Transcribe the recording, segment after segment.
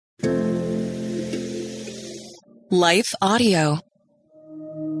Life Audio.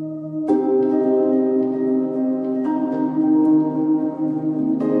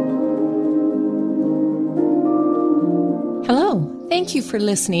 Hello, thank you for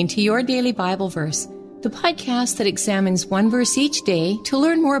listening to Your Daily Bible Verse, the podcast that examines one verse each day to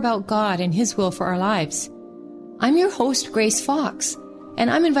learn more about God and His will for our lives. I'm your host, Grace Fox,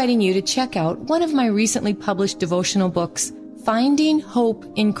 and I'm inviting you to check out one of my recently published devotional books, Finding Hope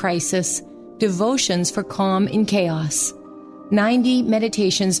in Crisis, Devotions for Calm in Chaos. 90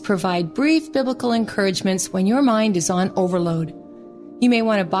 meditations provide brief biblical encouragements when your mind is on overload. You may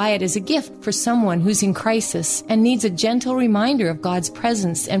want to buy it as a gift for someone who's in crisis and needs a gentle reminder of God's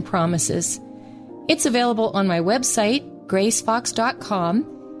presence and promises. It's available on my website,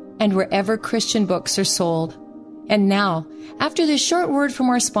 gracefox.com, and wherever Christian books are sold. And now, after this short word from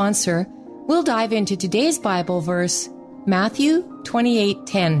our sponsor, we'll dive into today's Bible verse, Matthew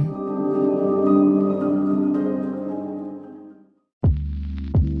 28:10.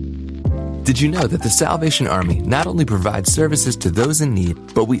 Did you know that the Salvation Army not only provides services to those in need,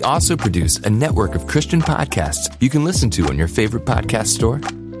 but we also produce a network of Christian podcasts you can listen to on your favorite podcast store?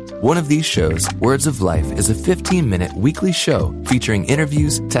 One of these shows, Words of Life, is a 15-minute weekly show featuring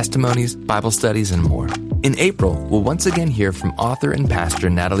interviews, testimonies, Bible studies, and more. In April, we'll once again hear from author and pastor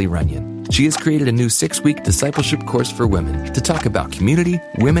Natalie Runyon. She has created a new 6-week discipleship course for women to talk about community,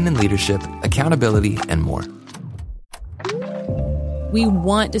 women in leadership, accountability, and more. We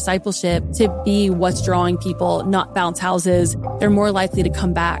want discipleship to be what's drawing people, not bounce houses. They're more likely to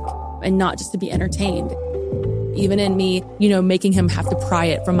come back and not just to be entertained. Even in me, making him have to pry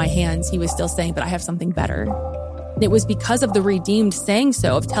it from my hands, he was still saying, but I have something better. And it was because of the redeemed saying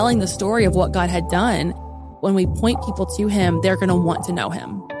so, of telling the story of what God had done. When we point people to him, they're going to want to know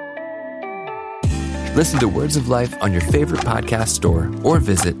him. Listen to Words of Life on your favorite podcast store or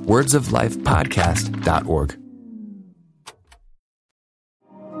visit wordsoflifepodcast.org.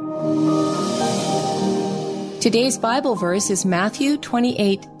 Today's Bible verse is Matthew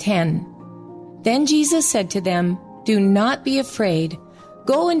 28:10. Then Jesus said to them, "Do not be afraid.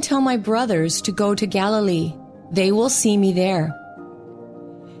 Go and tell my brothers to go to Galilee. They will see me there."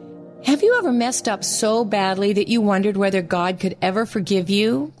 Have you ever messed up so badly that you wondered whether God could ever forgive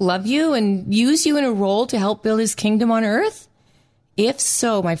you, love you, and use you in a role to help build His kingdom on earth? If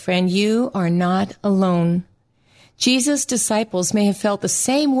so, my friend, you are not alone. Jesus' disciples may have felt the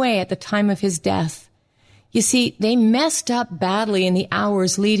same way at the time of His death. You see, they messed up badly in the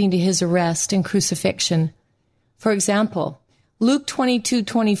hours leading to His arrest and crucifixion. For example, Luke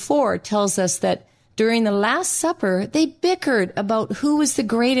 22:24 tells us that during the Last Supper, they bickered about who was the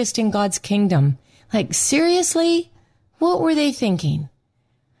greatest in God's kingdom. Like, seriously? What were they thinking?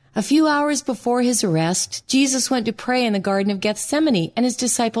 A few hours before His arrest, Jesus went to pray in the Garden of Gethsemane, and His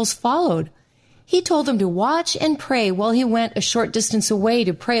disciples followed. He told them to watch and pray while He went a short distance away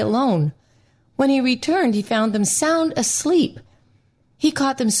to pray alone. When He returned, He found them sound asleep. He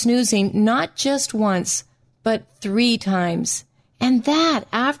caught them snoozing not just once, but 3 times. And that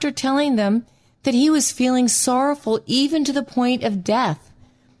after telling them that He was feeling sorrowful even to the point of death.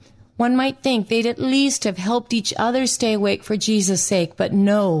 One might think they'd at least have helped each other stay awake for Jesus' sake, but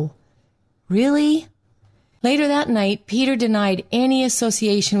no. Really? Later that night, Peter denied any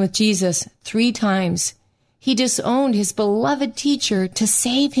association with Jesus 3 times. He disowned his beloved teacher to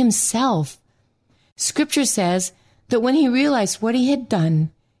save himself. Scripture says that when he realized what he had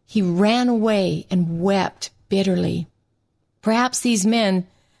done, he ran away and wept bitterly. Perhaps these men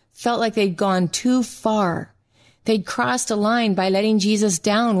felt like they'd gone too far. They'd crossed a line by letting Jesus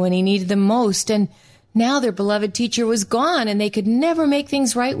down when He needed them most, and now their beloved teacher was gone and they could never make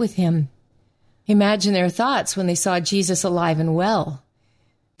things right with Him. Imagine their thoughts when they saw Jesus alive and well.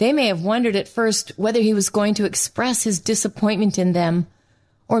 They may have wondered at first whether He was going to express His disappointment in them,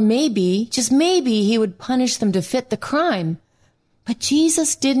 or maybe, just maybe, He would punish them to fit the crime. But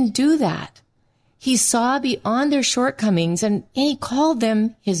Jesus didn't do that. He saw beyond their shortcomings, and He called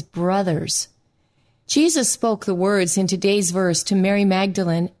them His brothers. Jesus spoke the words in today's verse to Mary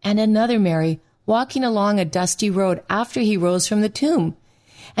Magdalene and another Mary walking along a dusty road after He rose from the tomb.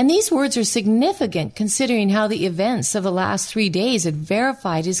 And these words are significant considering how the events of the last 3 days had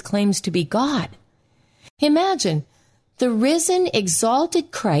verified His claims to be God. Imagine the risen,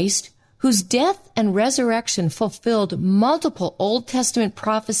 exalted Christ, whose death and resurrection fulfilled multiple Old Testament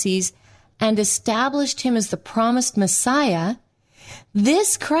prophecies and established Him as the promised Messiah.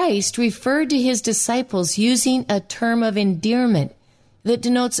 This Christ referred to His disciples using a term of endearment that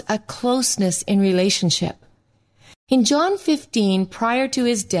denotes a closeness in relationship. In John 15, prior to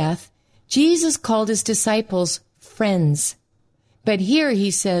His death, Jesus called His disciples friends. But here He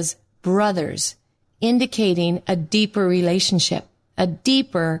says brothers, indicating a deeper relationship, a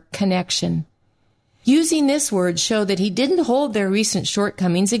deeper connection. Using this word showed that he didn't hold their recent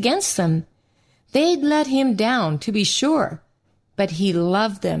shortcomings against them. They'd let him down, to be sure, but he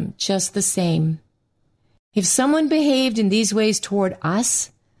loved them just the same. If someone behaved in these ways toward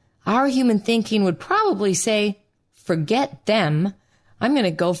us, our human thinking would probably say, forget them. I'm going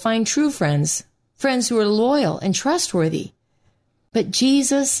to go find true friends, friends who are loyal and trustworthy. But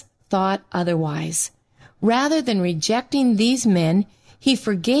Jesus thought otherwise. Rather than rejecting these men, he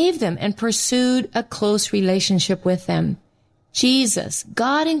forgave them and pursued a close relationship with them. Jesus,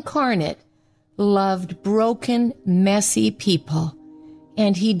 God incarnate, loved broken, messy people,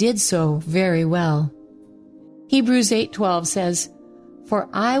 and he did so very well. Hebrews 8:12 says, "For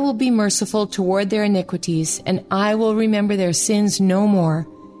I will be merciful toward their iniquities, and I will remember their sins no more."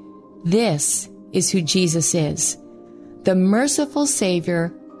 This is who Jesus is, the merciful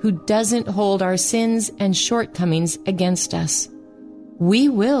Savior who doesn't hold our sins and shortcomings against us. We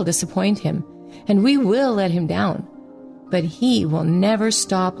will disappoint him, and we will let him down, but he will never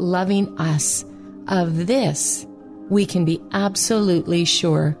stop loving us. Of this, we can be absolutely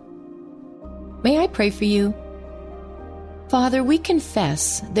sure. May I pray for you? Father, we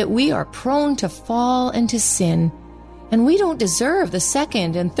confess that we are prone to fall and to sin, and we don't deserve the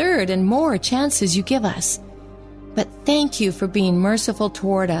second and third and more chances you give us. But thank you for being merciful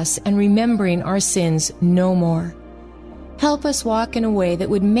toward us and remembering our sins no more. Help us walk in a way that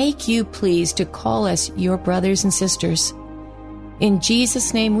would make you pleased to call us your brothers and sisters. In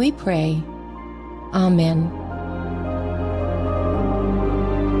Jesus' name we pray. Amen.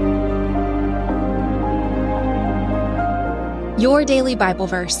 Your Daily Bible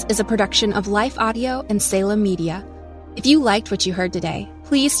Verse is a production of Life Audio and Salem Media. If you liked what you heard today,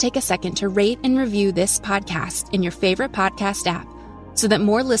 please take a second to rate and review this podcast in your favorite podcast app so that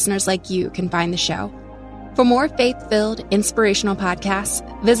more listeners like you can find the show. For more faith-filled, inspirational podcasts,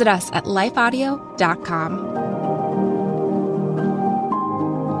 visit us at lifeaudio.com.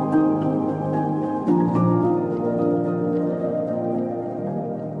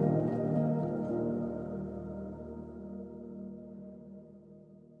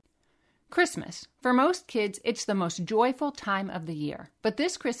 Christmas. For most kids, it's the most joyful time of the year. But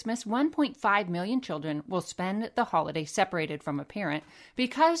this Christmas, 1.5 million children will spend the holiday separated from a parent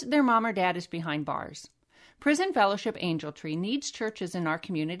because their mom or dad is behind bars. Prison Fellowship Angel Tree needs churches in our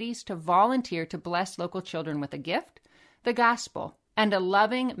communities to volunteer to bless local children with a gift, the gospel, and a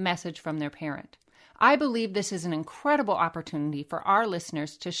loving message from their parent. I believe this is an incredible opportunity for our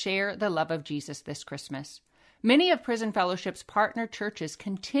listeners to share the love of Jesus this Christmas. Many of Prison Fellowship's partner churches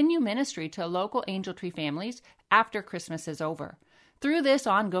continue ministry to local Angel Tree families after Christmas is over. Through this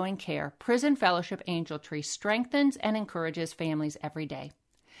ongoing care, Prison Fellowship Angel Tree strengthens and encourages families every day.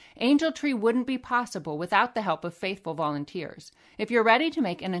 Angel Tree wouldn't be possible without the help of faithful volunteers. If you're ready to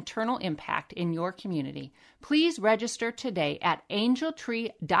make an eternal impact in your community, please register today at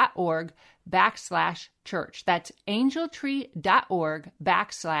angeltree.org/church. That's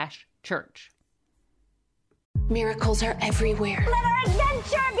angeltree.org/church. Miracles are everywhere. Let our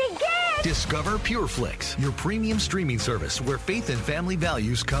adventure begin! Discover PureFlix, your premium streaming service where faith and family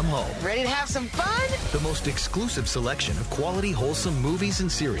values come home. Ready to have some fun? The most exclusive selection of quality, wholesome movies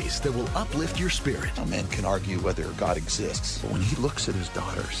and series that will uplift your spirit. A man can argue whether God exists, but when he looks at his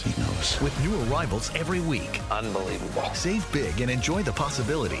daughters, he knows. With new arrivals every week. Unbelievable. Save big and enjoy the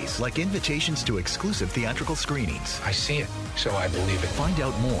possibilities, like invitations to exclusive theatrical screenings. I see it, so I believe it. Find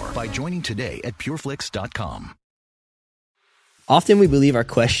out more by joining today at pureflix.com. Often we believe our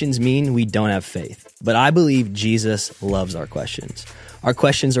questions mean we don't have faith, but I believe Jesus loves our questions. Our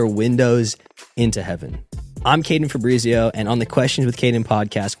questions are windows into heaven. I'm Caden Fabrizio, and on the Questions with Caden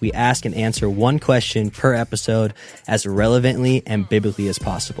podcast, we ask and answer one question per episode as relevantly and biblically as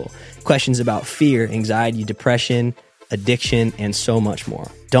possible. Questions about fear, anxiety, depression, addiction, and so much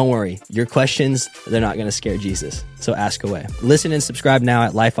more. Don't worry, your questions, they're not going to scare Jesus, so ask away. Listen and subscribe now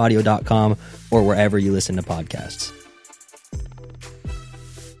at lifeaudio.com or wherever you listen to podcasts.